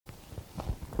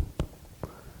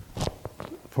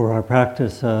For our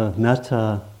practice of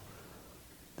metta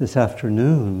this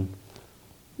afternoon,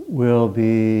 we'll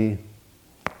be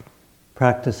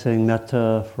practicing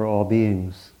metta for all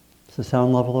beings. Is the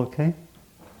sound level okay?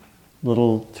 A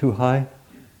little too high?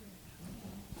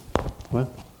 What?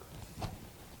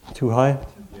 Too high?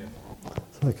 Yeah.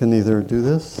 So I can either do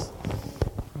this,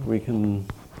 or we can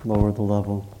lower the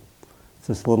level. Is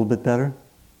this a little bit better?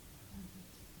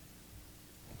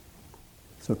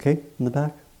 It's okay in the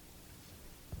back?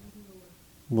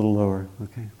 A little lower,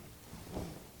 okay.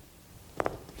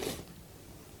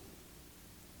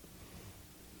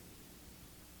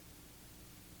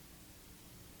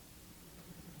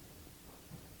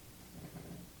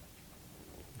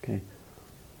 Okay.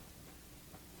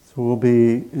 So we'll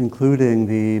be including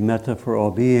the metta for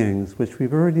all beings, which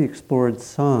we've already explored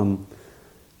some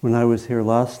when I was here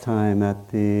last time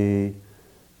at the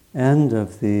end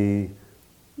of the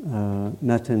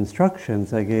metta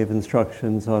instructions. I gave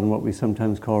instructions on what we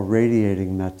sometimes call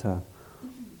radiating metta,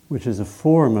 which is a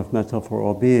form of metta for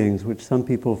all beings, which some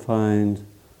people find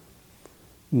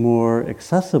more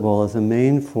accessible as a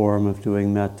main form of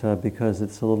doing metta because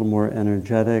it's a little more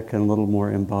energetic and a little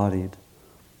more embodied.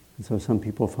 And so some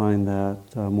people find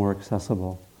that more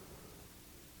accessible.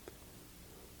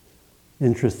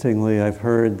 Interestingly, I've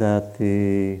heard that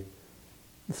the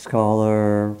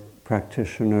scholar,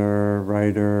 practitioner,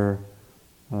 writer,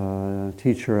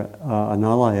 teacher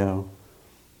Analayo,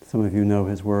 some of you know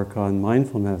his work on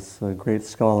mindfulness, a great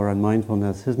scholar on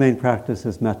mindfulness. His main practice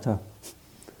is metta.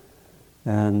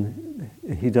 And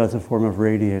he does a form of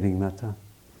radiating metta,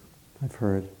 I've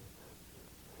heard.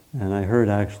 And I heard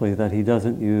actually that he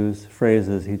doesn't use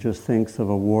phrases, he just thinks of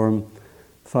a warm,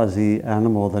 fuzzy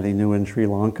animal that he knew in Sri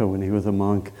Lanka when he was a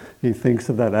monk. He thinks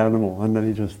of that animal and then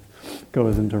he just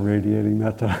goes into radiating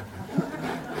metta.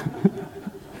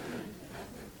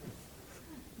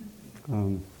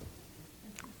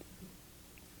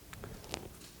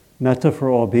 Metta for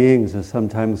all beings is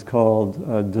sometimes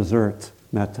called dessert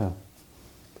metta,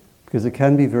 because it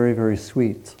can be very, very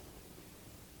sweet.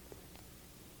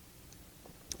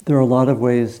 There are a lot of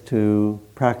ways to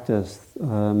practice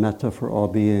metta for all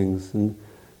beings, and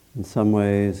in some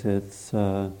ways it's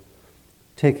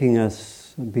taking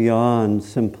us beyond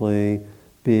simply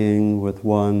being with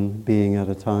one being at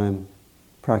a time,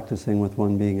 practicing with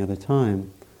one being at a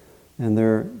time. And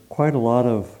there are quite a lot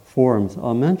of forms.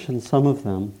 I'll mention some of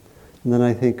them, and then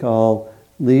I think I'll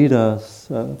lead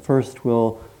us. First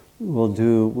we'll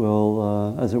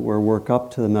as it were, work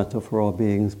up to the metta for all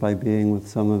beings by being with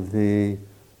some of the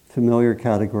familiar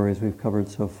categories we've covered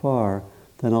so far.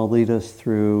 Then I'll lead us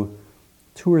through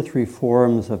 2 or 3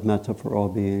 forms of metta for all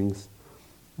beings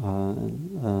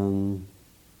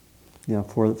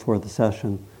for the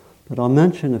session. But I'll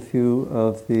mention a few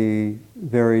of the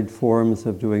varied forms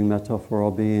of doing metta for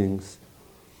all beings.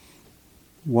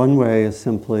 One way is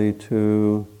simply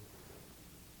to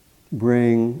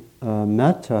bring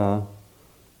metta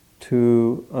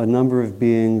to a number of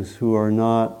beings who are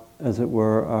not, as it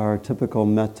were, our typical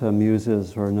metta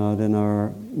muses, or not in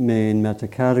our main metta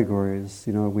categories.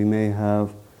 You know, we may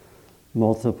have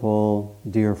multiple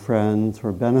dear friends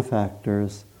or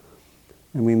benefactors,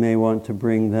 and we may want to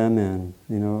bring them in.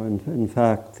 You know, in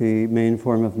fact, the main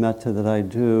form of metta that I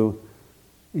do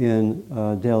in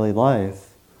daily life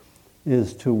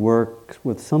is to work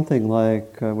with something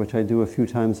like, which I do a few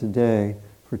times a day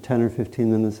for 10 or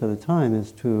 15 minutes at a time,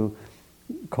 is to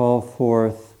call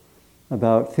forth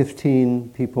about 15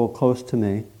 people close to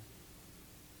me,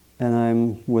 and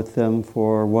I'm with them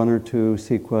for 1 or 2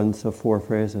 sequence of 4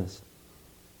 phrases.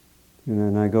 You know,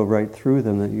 and I go right through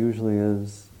them. That usually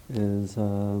is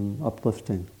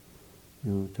uplifting,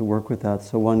 you know, to work with that.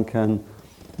 So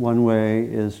one way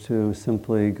is to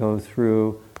simply go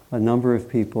through a number of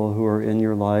people who are in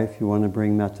your life you want to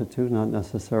bring metta to, not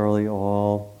necessarily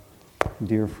all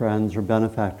dear friends or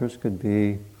benefactors, could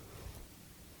be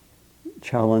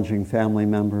challenging family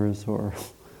members, or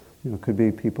could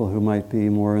be people who might be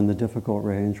more in the difficult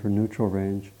range or neutral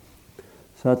range.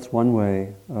 So that's one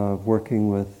way of working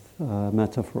with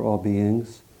metta for all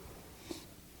beings.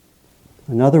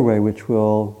 Another way, which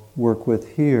we'll work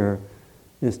with here,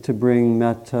 is to bring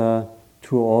metta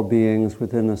to all beings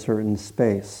within a certain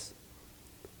space.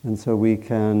 And so we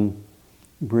can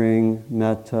bring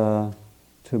metta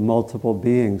to multiple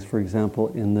beings, for example,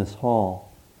 in this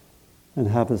hall, and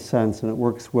have a sense, and it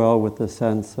works well with the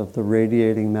sense of the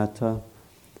radiating metta.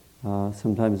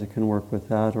 Sometimes it can work with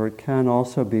that, or it can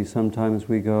also be sometimes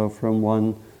we go from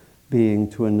one being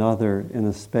to another in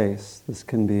a space. This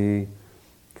can be,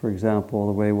 for example,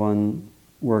 the way one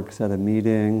works at a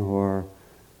meeting, or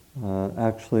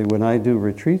actually when I do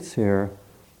retreats here,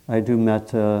 I do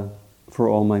metta for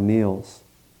all my meals.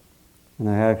 And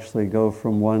I actually go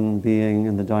from one being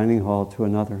in the dining hall to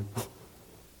another.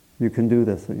 You can do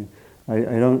this. I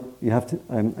don't, you have to,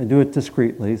 I do it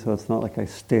discreetly, so it's not like I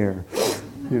stare,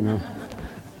 you know.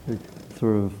 It's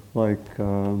sort of like,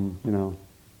 you know,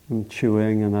 I'm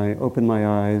chewing and I open my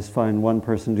eyes, find one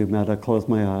person do metta, close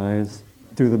my eyes,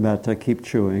 do the metta, keep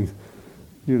chewing,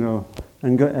 you know.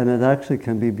 And it actually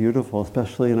can be beautiful,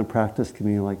 especially in a practice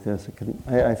community like this.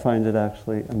 I find it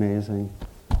actually amazing,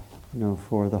 you know,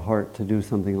 for the heart to do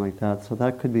something like that. So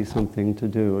that could be something to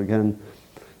do. Again,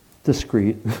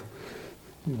 discreet,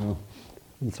 you know,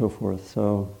 and so forth.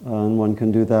 So and one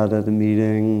can do that at a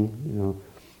meeting, you know.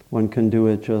 One can do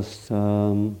it just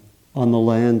on the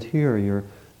land here. You're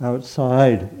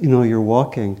outside, you know, you're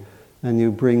walking, and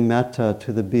you bring metta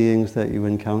to the beings that you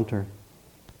encounter.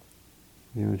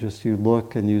 You know, just you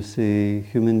look and you see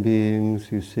human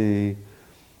beings, you see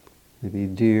maybe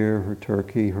deer or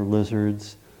turkey or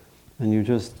lizards, and you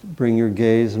just bring your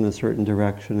gaze in a certain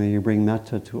direction and you bring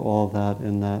metta to all that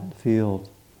in that field.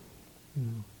 You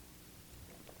know.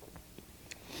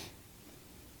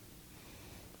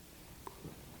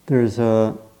 There's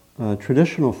a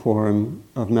traditional form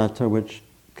of metta which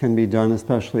can be done,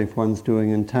 especially if one's doing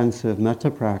intensive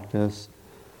metta practice,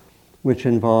 which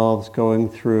involves going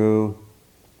through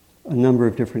a number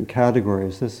of different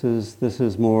categories. This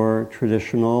is more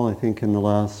traditional, I think, in the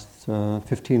last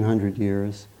 1,500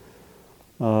 years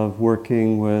of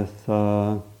working with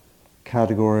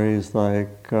categories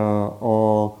like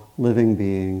all living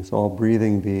beings, all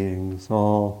breathing beings,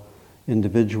 all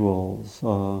individuals,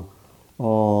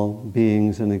 all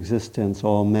beings in existence,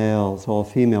 all males, all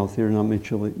females. They're not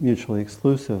mutually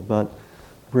exclusive, but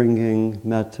bringing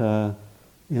metta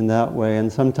in that way.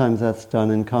 And sometimes that's done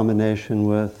in combination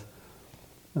with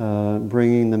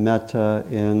bringing the metta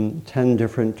in 10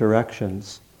 different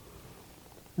directions.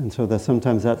 And so that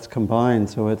sometimes that's combined,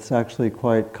 so it's actually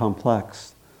quite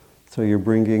complex. So you're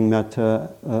bringing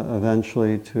metta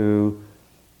eventually to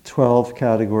 12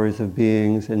 categories of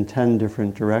beings in 10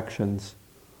 different directions.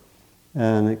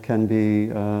 And it can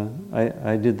be,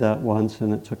 I did that once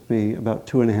and it took me about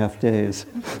 2.5 days.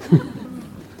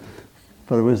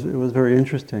 But it was very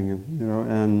interesting, you know,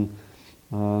 and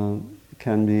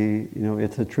can be, you know,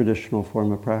 it's a traditional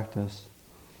form of practice.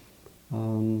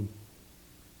 So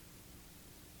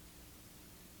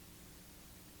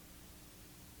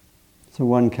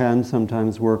one can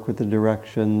sometimes work with the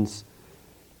directions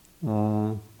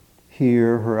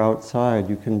here or outside.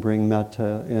 You can bring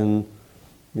metta in,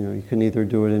 you know, you can either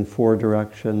do it in 4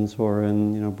 directions or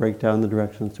in, you know, break down the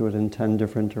directions, do it in 10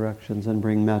 different directions and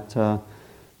bring metta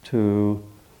to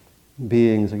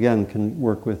beings. Again, can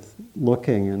work with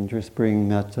looking and just bring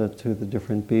metta to the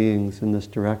different beings in this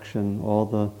direction. All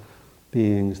the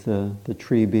beings, the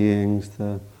tree beings,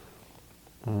 the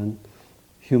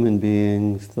human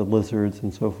beings, the lizards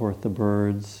and so forth, the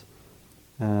birds.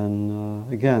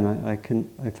 And again,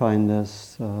 I find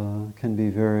this can be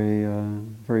very,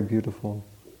 very beautiful,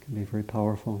 can be very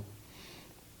powerful.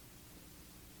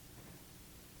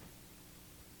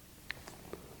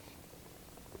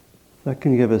 That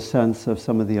can give a sense of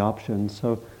some of the options.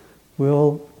 So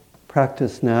we'll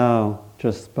practice now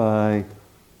just by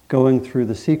going through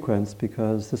the sequence,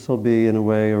 because this will be in a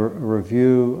way a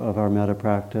review of our metta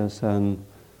practice, and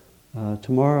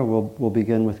tomorrow we'll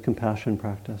begin with compassion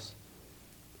practice.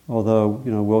 Although,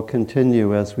 you know, we'll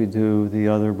continue as we do the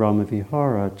other Brahma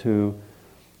Vihara to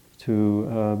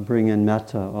bring in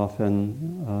metta.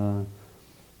 Often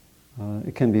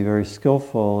it can be very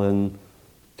skillful in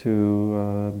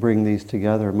to bring these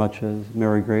together, much as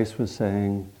Mary Grace was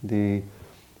saying. The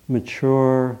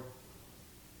mature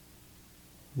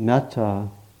metta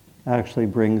actually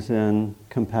brings in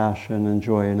compassion and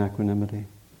joy and equanimity.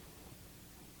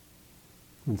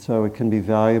 And so it can be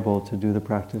valuable to do the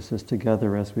practices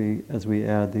together as we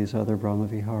add these other Brahma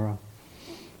Vihara.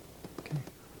 Okay.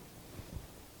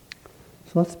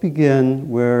 So let's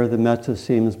begin where the metta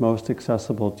seems most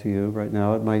accessible to you right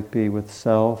now. It might be with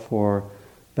self or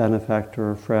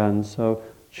benefactor or friend. So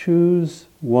choose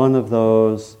one of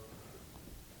those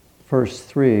first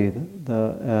 3,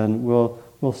 and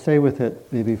we'll stay with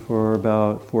it maybe for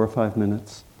about 4 or 5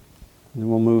 minutes. And then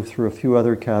we'll move through a few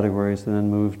other categories and then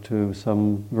move to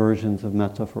some versions of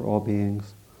metta for all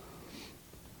beings.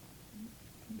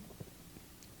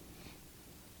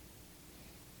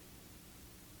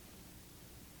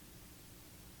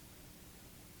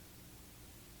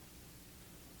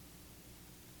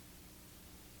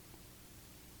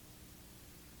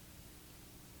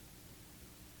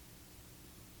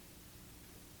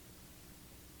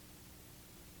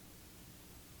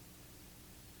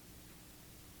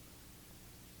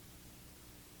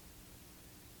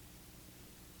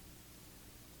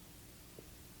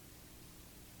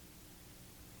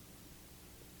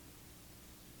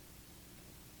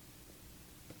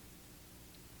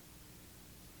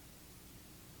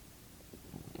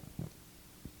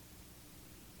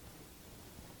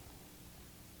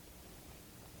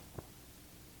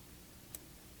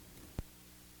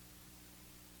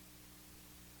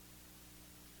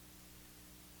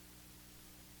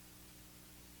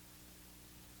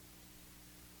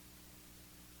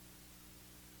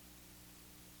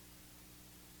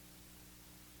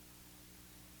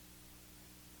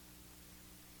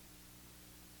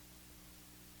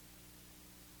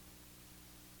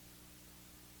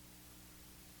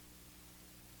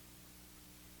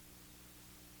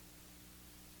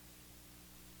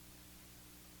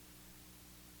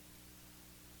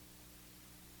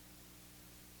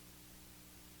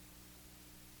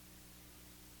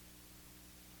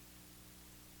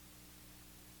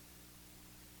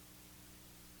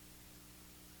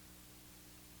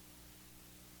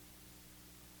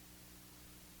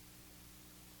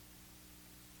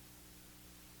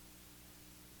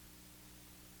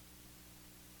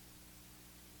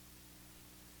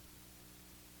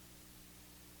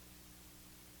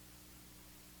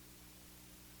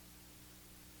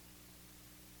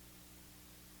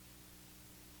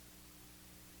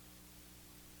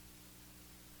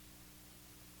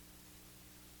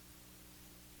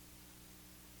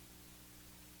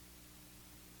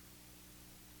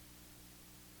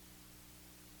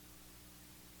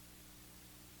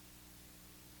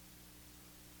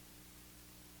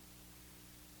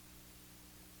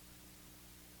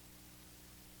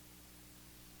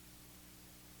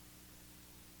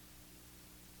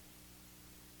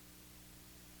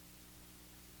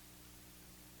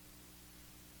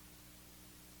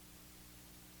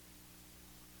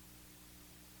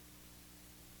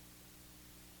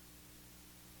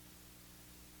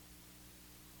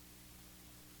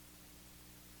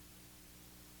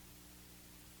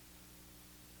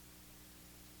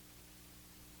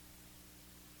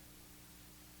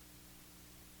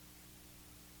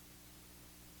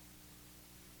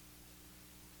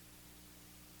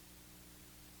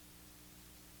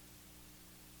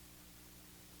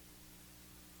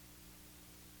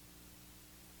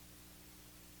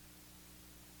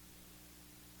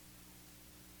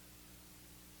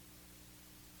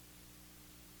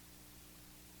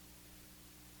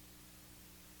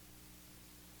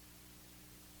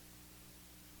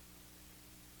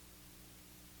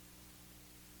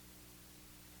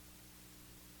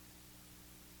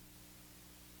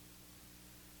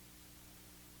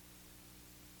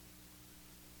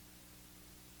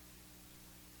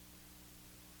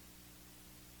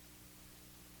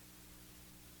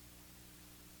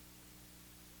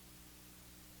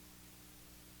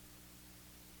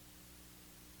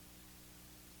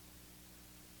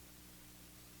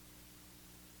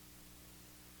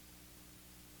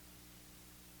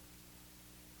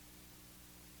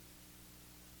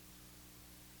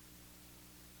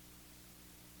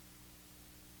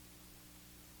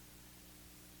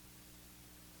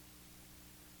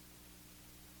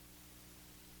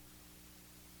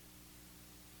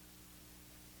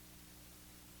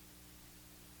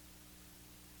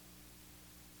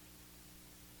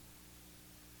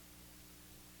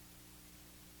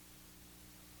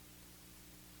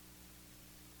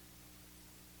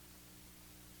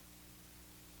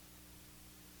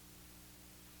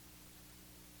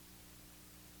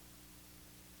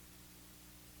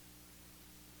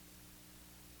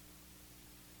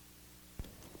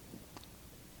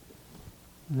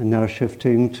 And now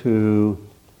shifting to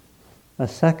a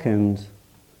second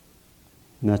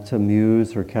metta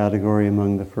muse or category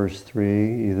among the first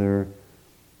three, either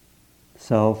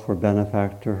self or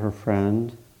benefactor or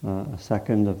friend, a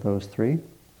second of those three,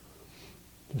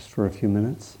 just for a few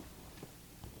minutes.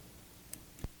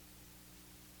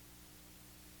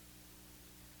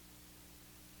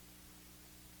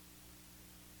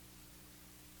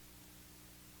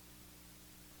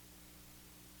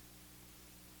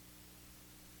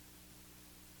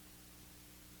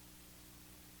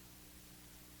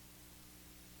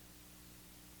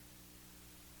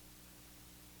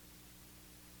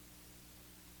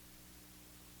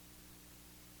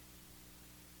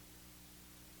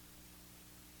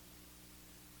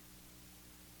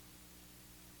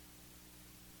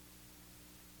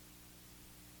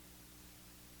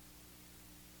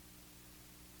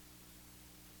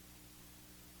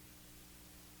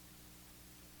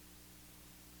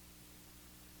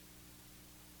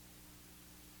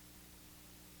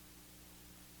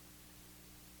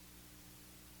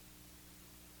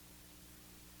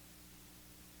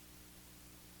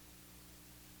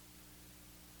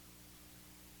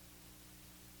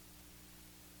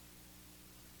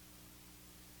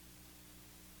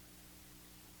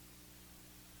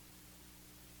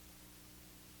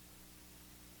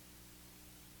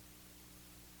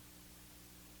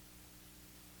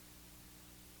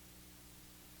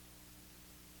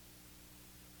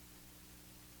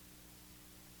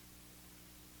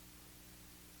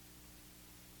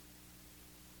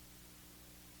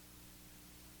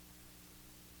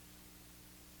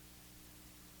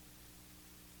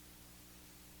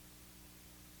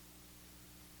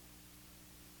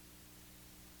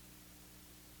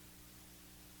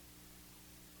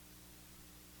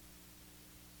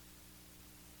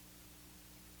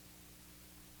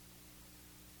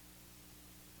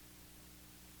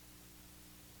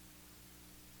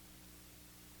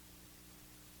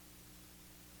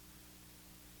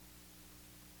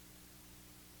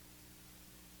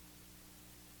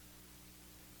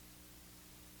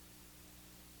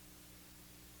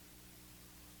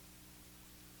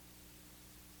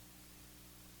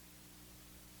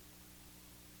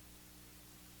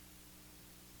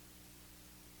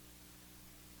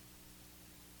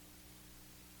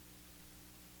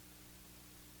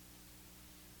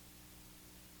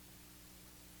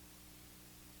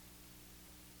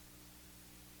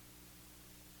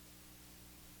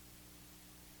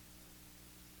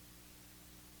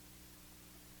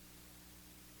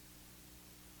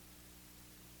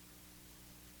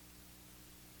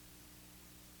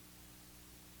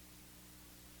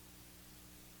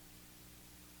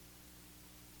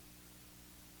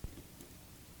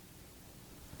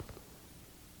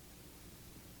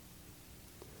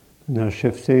 Now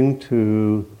shifting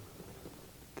to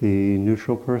the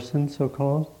neutral person,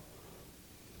 so-called.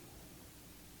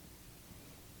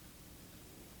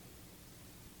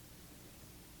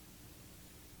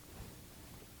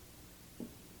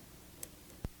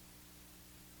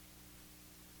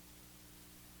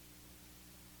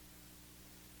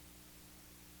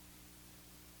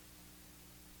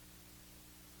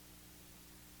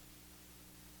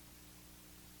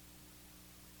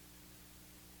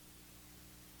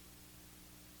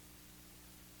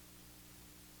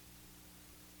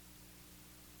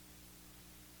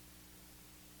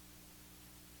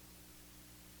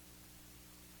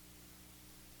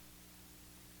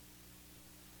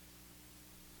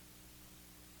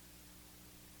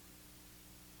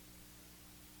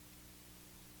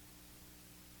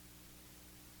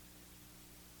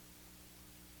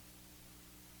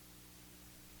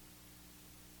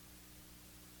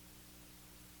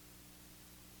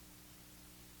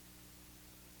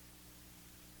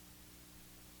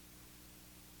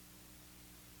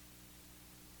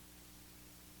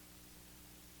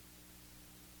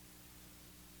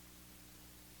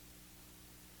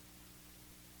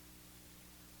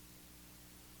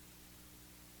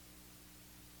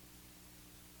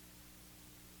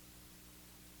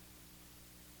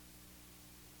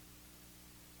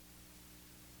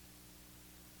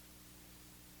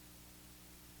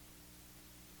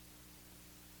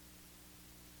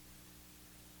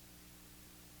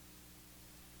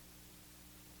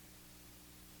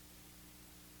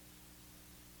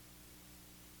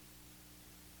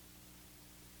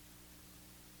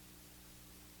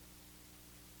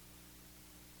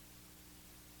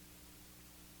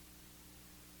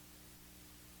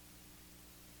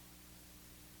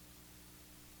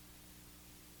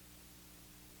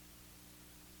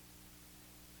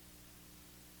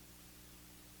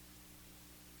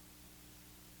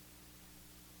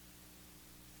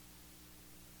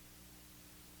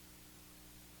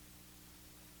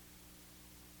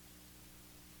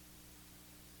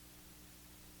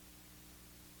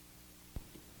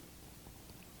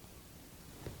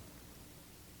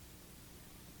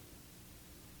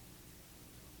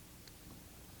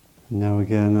 Now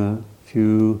again, a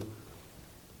few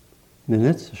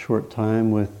minutes, a short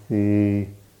time with the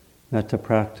metta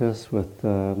practice with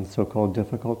the so-called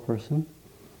difficult person.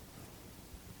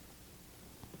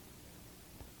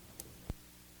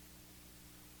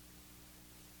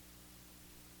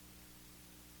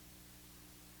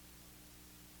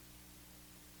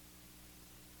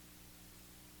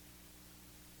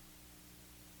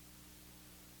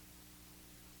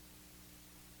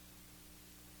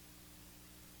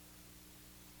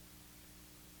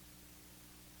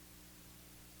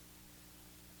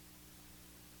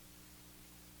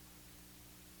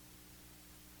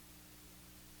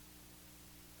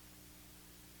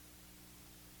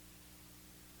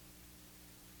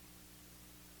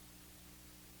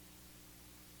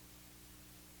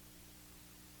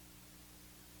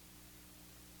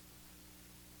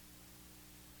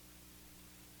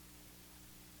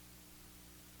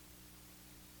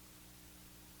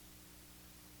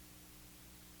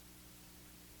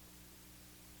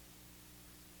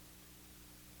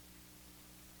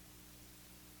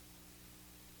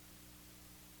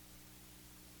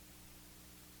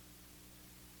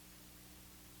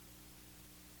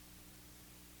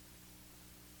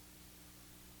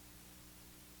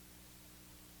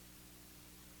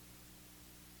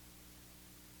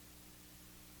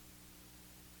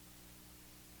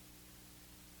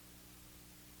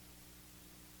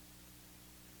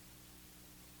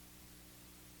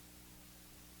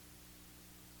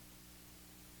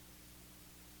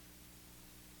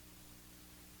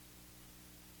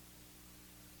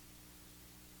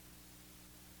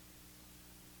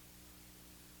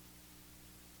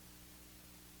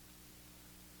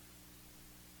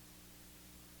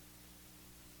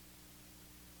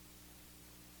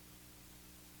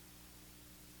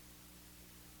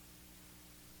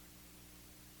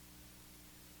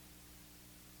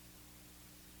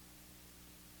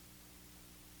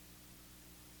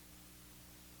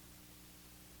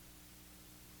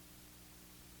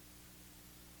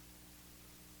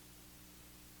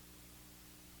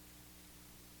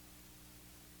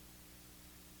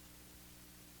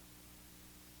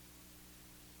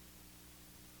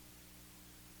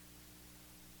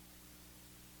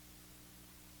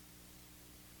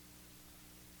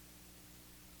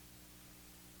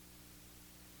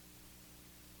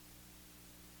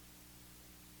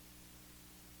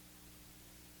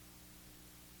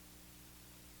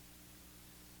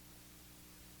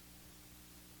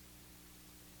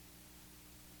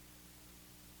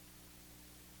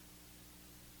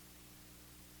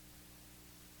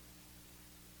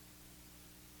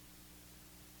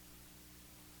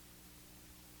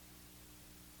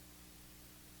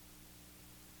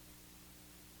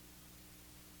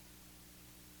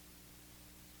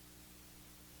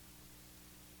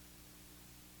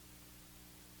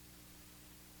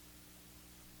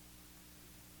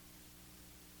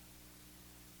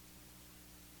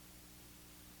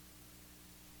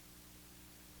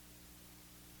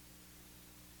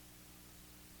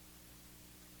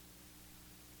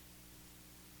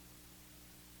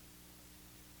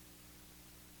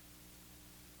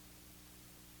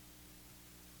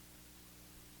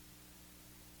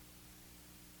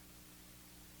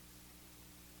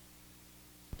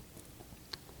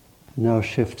 Now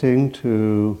shifting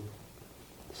to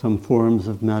some forms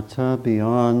of metta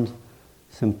beyond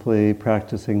simply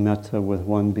practicing metta with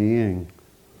one being.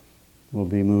 We'll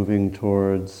be moving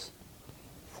towards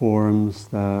forms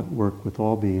that work with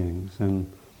all beings.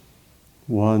 And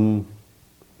one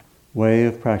way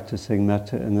of practicing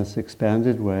metta in this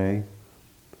expanded way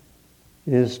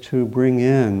is to bring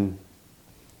in,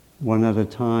 one at a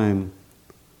time,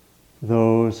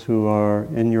 those who are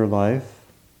in your life,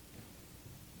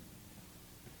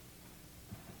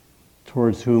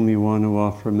 towards whom you want to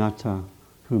offer metta,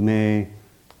 who may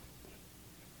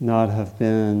not have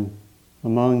been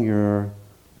among your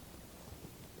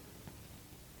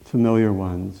familiar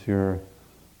ones, your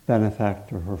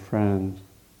benefactor or friend.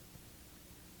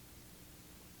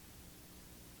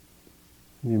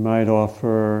 You might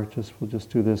offer, we'll just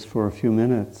do this for a few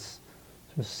minutes,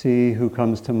 just see who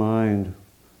comes to mind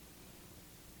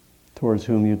towards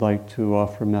whom you'd like to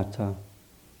offer metta.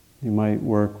 You might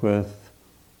work with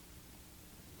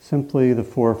simply the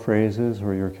 4 phrases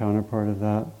or your counterpart of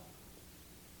that,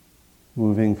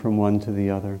 moving from one to the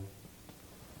other.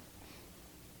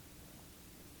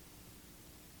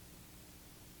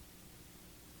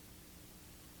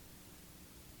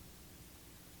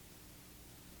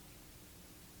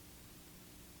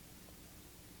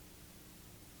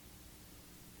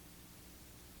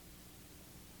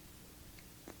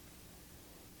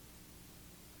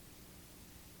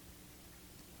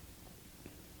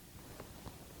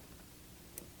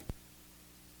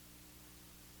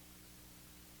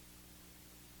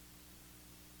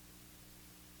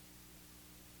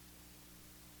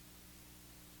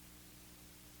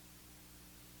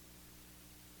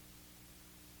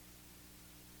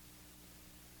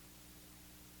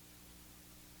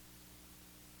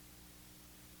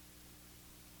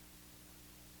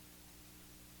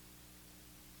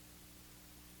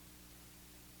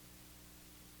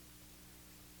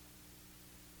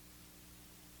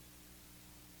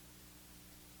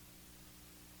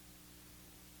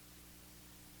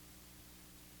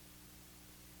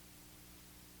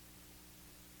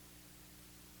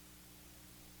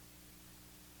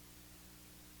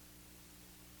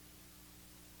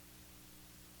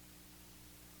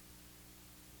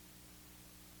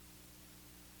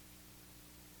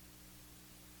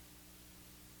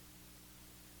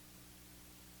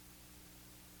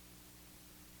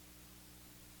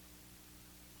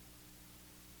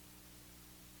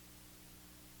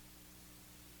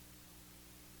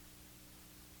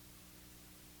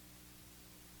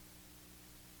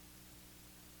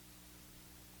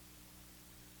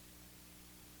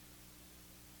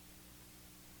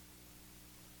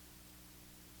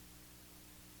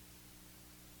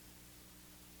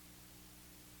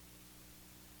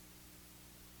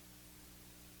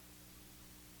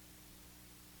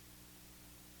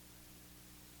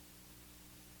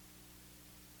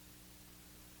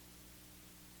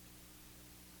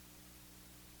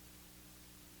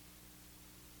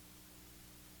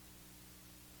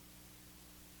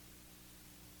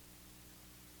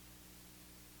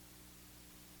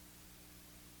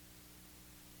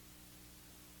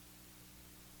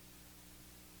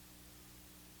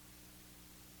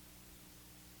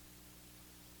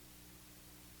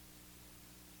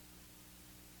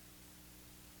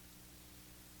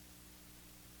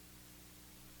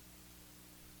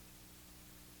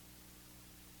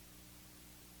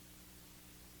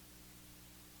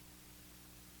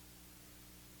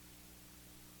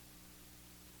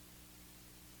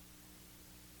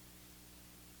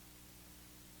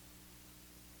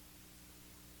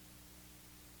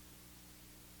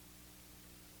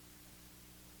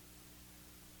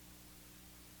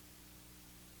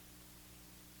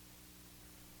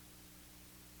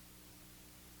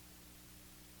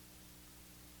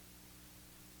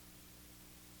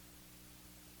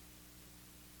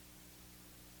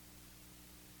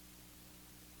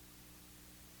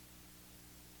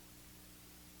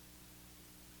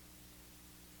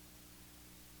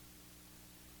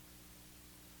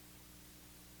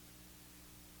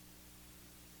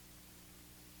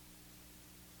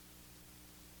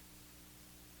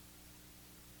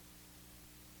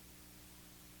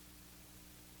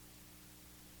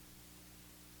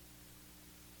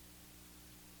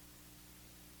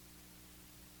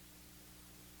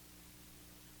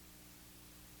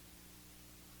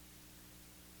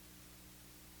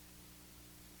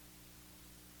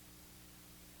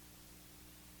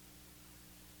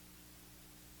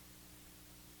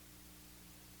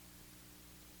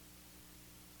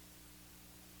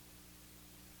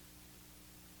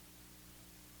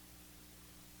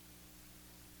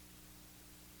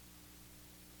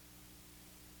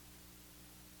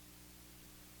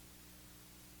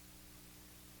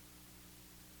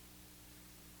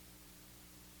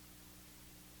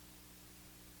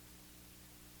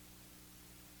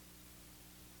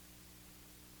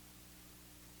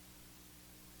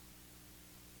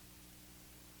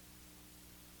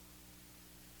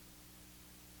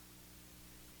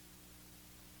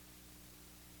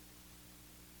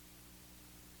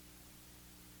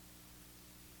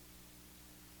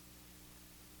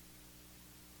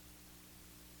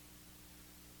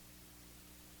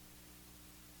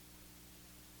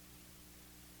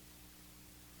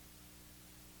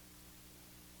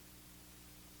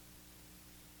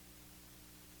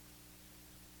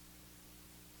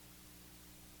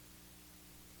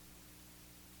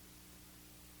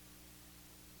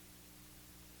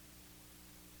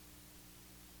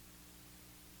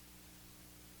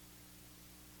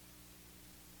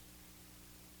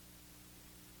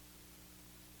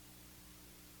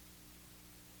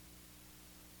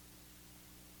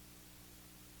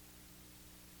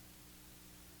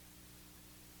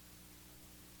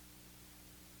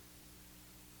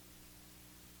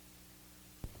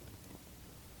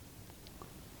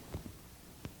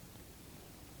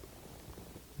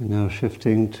 And now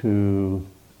shifting to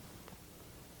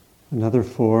another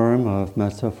form of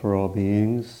metta for all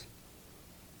beings.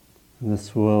 And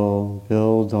this will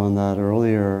build on that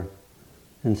earlier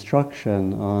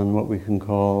instruction on what we can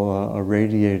call a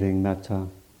radiating metta,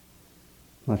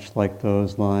 much like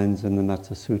those lines in the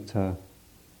Metta Sutta,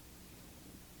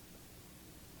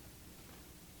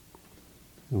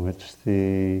 in which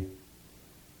the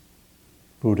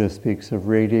Buddha speaks of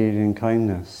radiating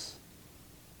kindness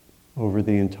over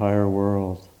the entire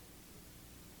world,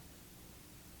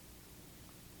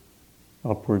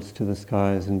 upwards to the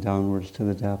skies and downwards to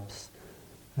the depths.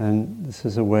 And this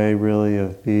is a way really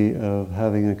of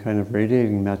having a kind of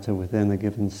radiating metta within a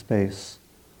given space.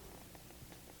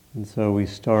 And so we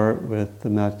start with the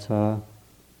metta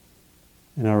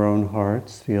in our own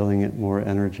hearts, feeling it more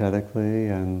energetically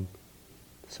and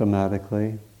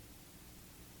somatically.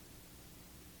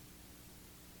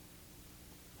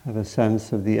 Have a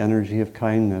sense of the energy of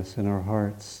kindness in our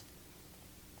hearts.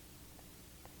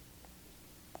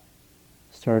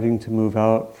 Starting to move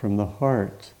out from the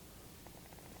heart,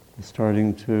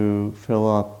 starting to fill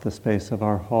up the space of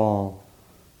our hall,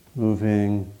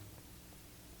 moving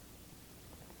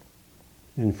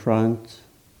in front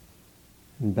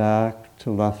and back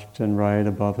to left and right,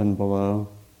 above and below.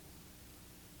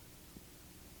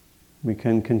 We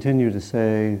can continue to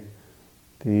say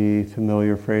the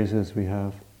familiar phrases we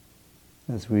have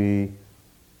as we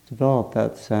develop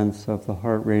that sense of the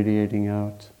heart radiating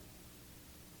out.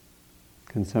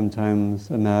 Can sometimes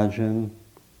imagine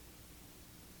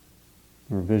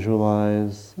or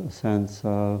visualize a sense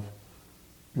of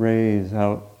rays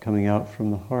coming out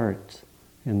from the heart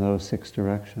in those 6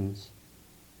 directions.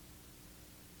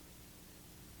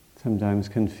 Sometimes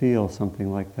can feel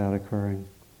something like that occurring.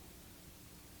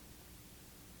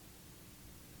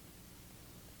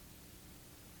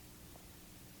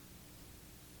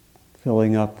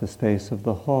 Filling up the space of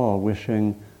the hall,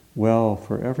 wishing well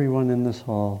for everyone in this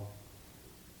hall,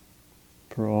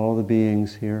 for all the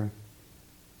beings here.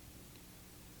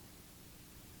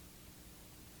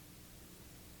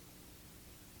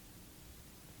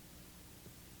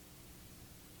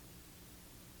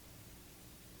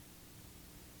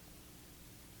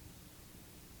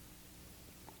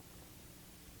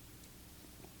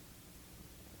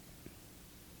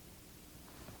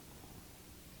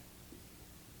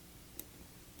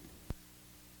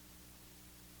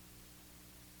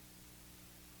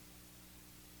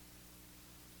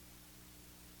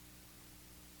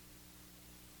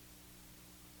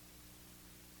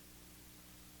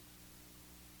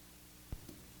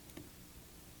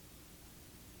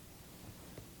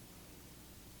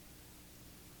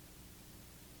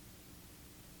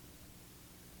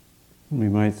 We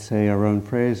might say our own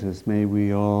phrases, may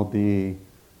we all be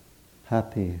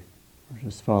happy, or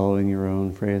just following your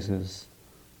own phrases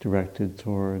directed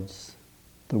towards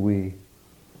the we.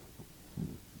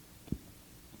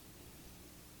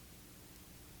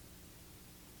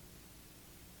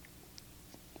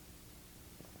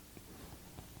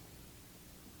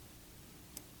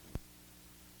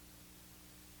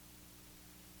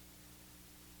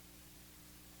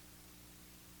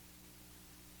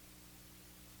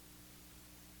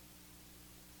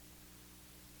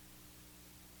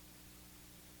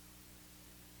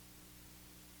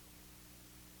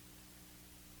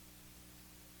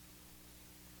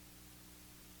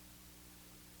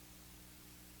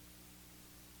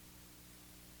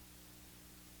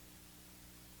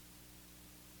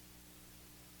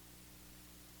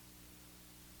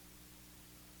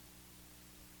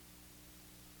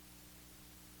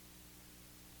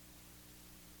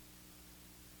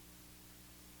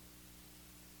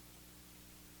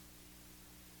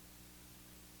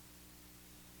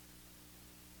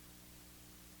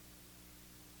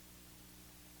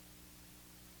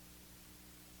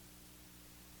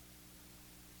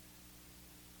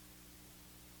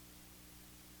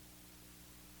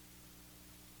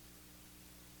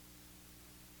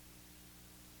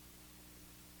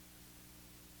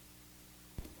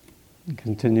 And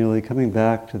continually coming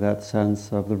back to that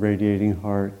sense of the radiating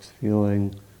heart,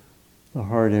 feeling the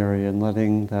heart area and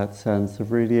letting that sense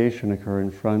of radiation occur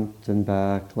in front and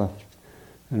back, left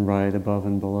and right, above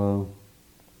and below.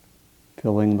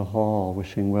 Filling the hall,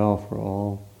 wishing well for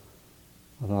all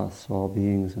of us, all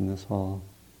beings in this hall.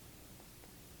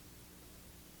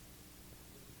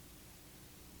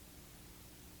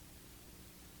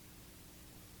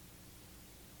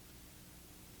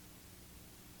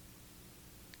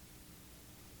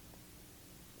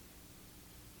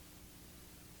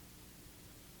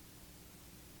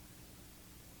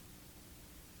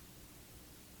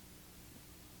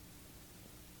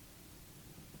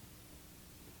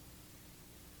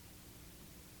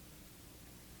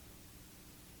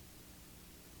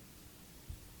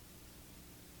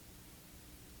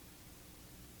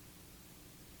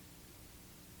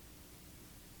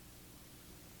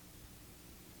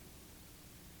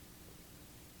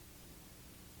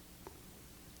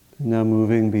 Now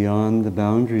moving beyond the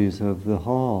boundaries of the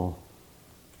hall,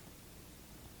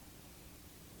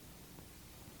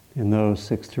 in those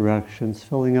 6 directions,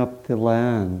 filling up the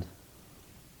land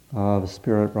of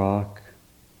Spirit Rock,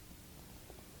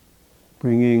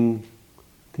 bringing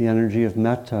the energy of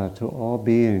Metta to all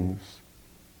beings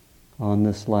on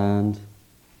this land,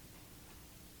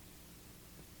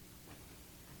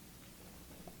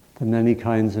 the many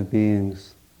kinds of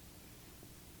beings.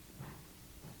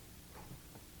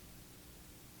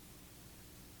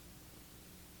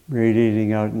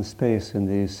 Radiating out in space in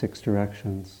these 6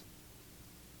 directions.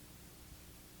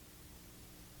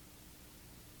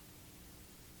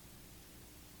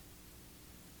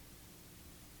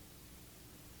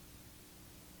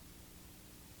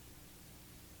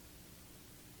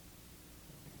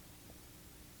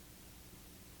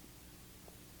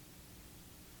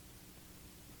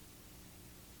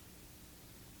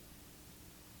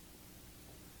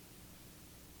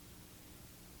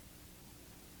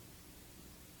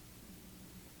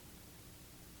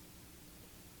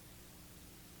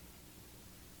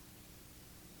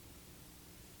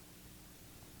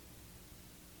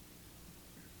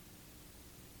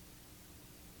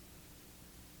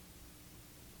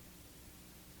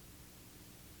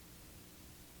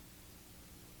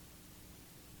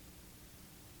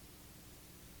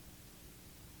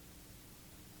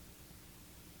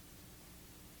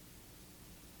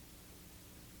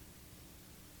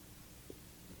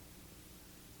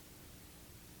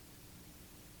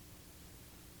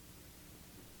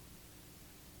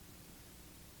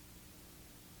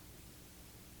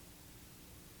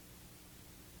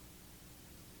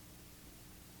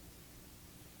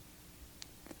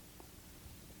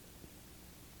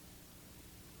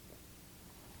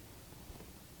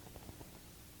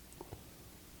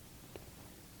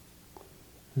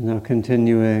 Now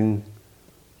continuing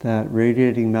that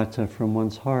radiating metta from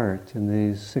one's heart in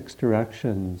these 6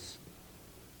 directions,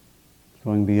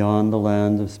 going beyond the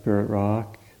land of Spirit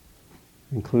Rock,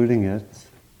 including it,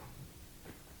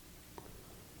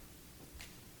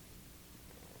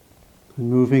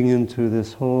 and moving into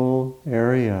this whole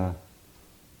area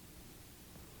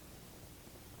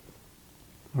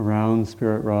around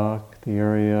Spirit Rock, the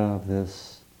area of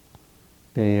this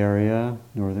Bay Area,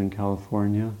 Northern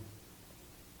California.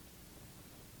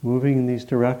 Moving in these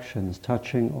directions,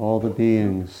 touching all the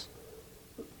beings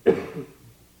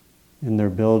in their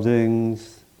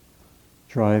buildings,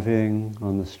 driving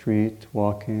on the street,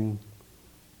 walking,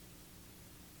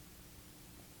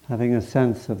 having a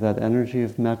sense of that energy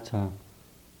of metta,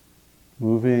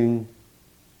 moving,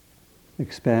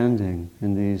 expanding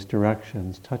in these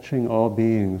directions, touching all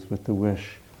beings with the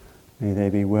wish, may they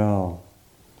be well.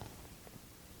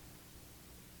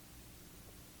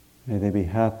 May they be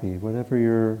happy, whatever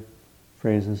your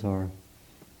phrases are.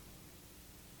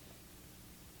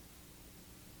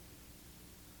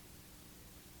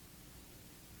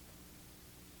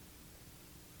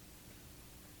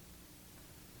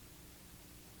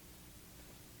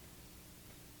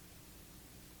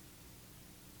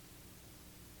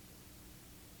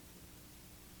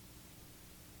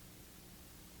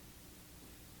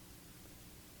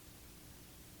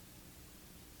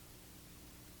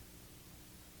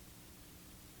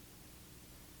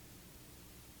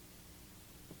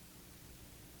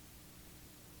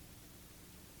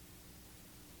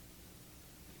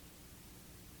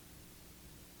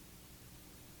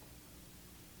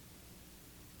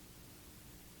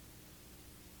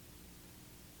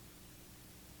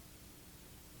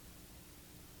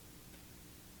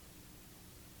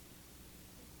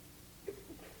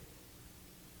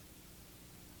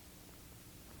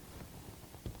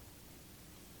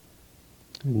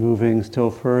 And moving still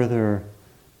further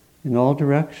in all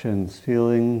directions,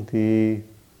 feeling the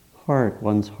heart,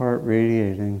 one's heart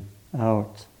radiating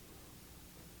out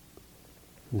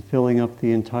and filling up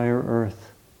the entire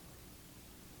earth,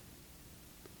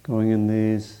 going in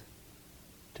these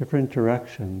different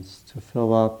directions to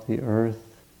fill up the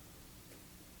earth,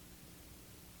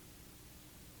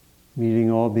 meeting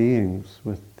all beings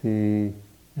with the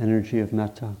energy of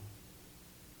metta.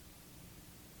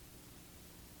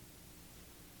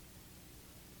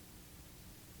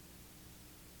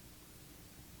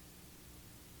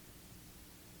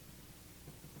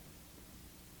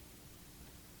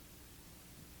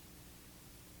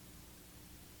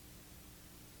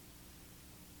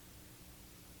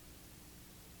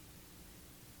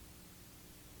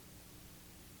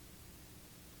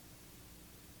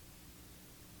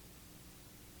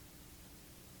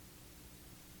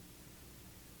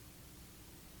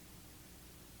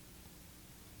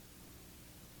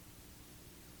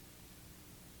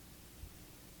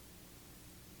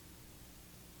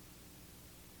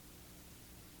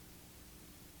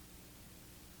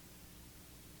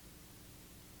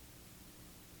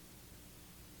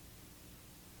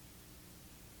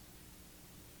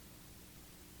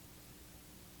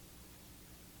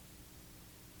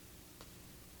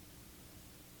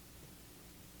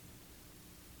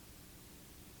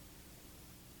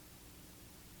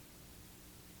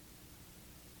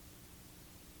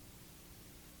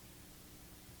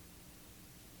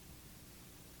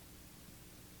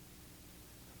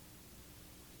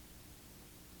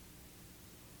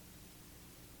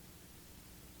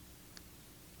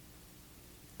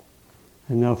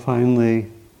 And now finally,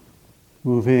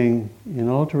 moving in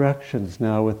all directions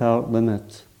now without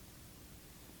limit,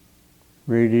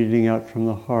 radiating out from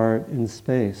the heart in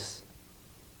space,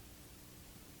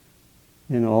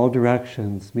 in all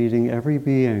directions, meeting every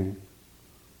being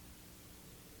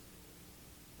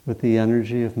with the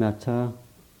energy of metta,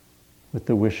 with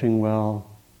the wishing well,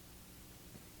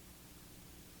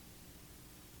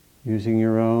 using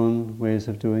your own ways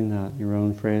of doing that, your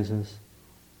own phrases.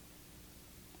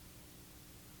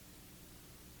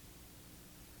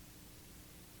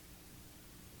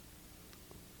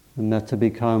 And metta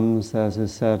becomes, as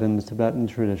is said in the Tibetan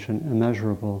tradition,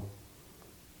 immeasurable,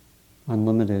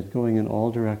 unlimited, going in all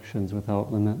directions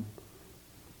without limit.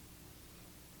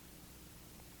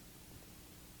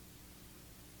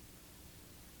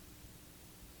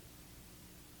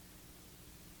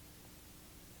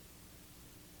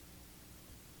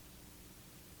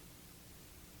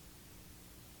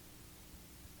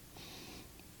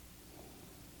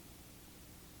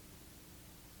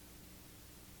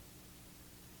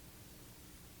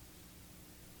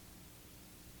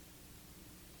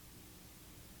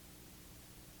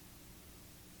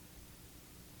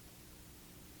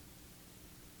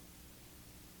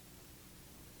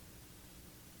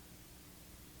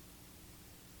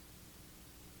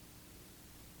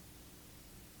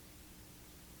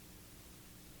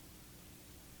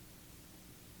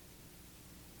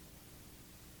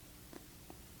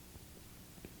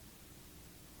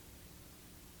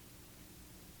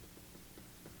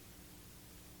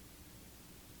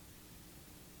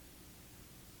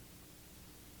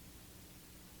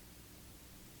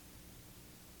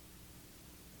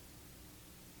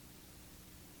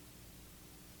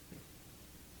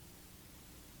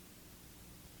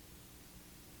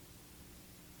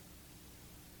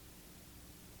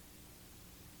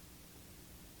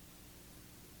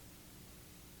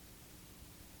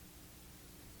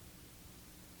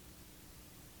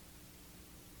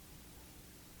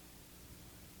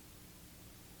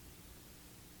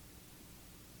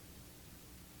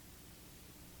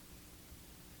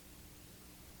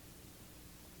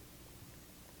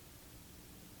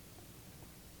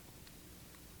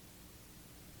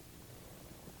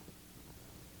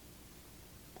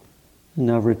 And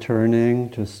now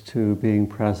returning just to being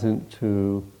present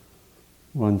to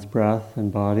one's breath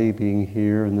and body, being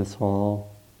here in this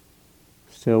hall,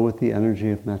 still with the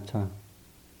energy of metta.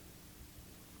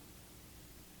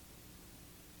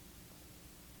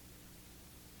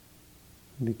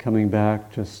 Be coming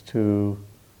back just to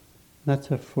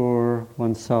metta for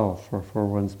oneself or for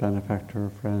one's benefactor or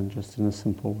friend, just in a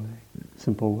simple way.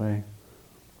 Simple way.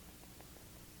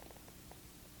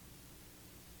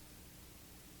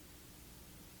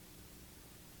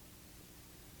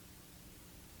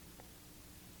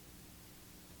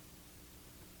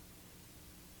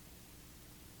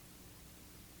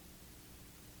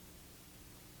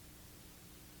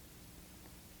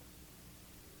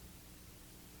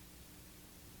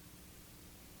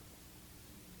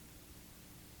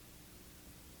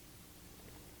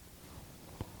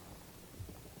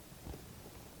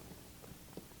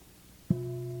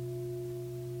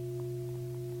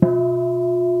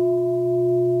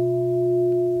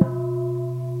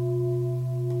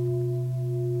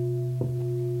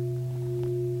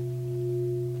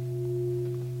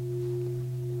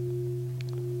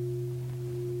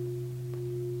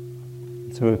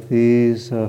 So if these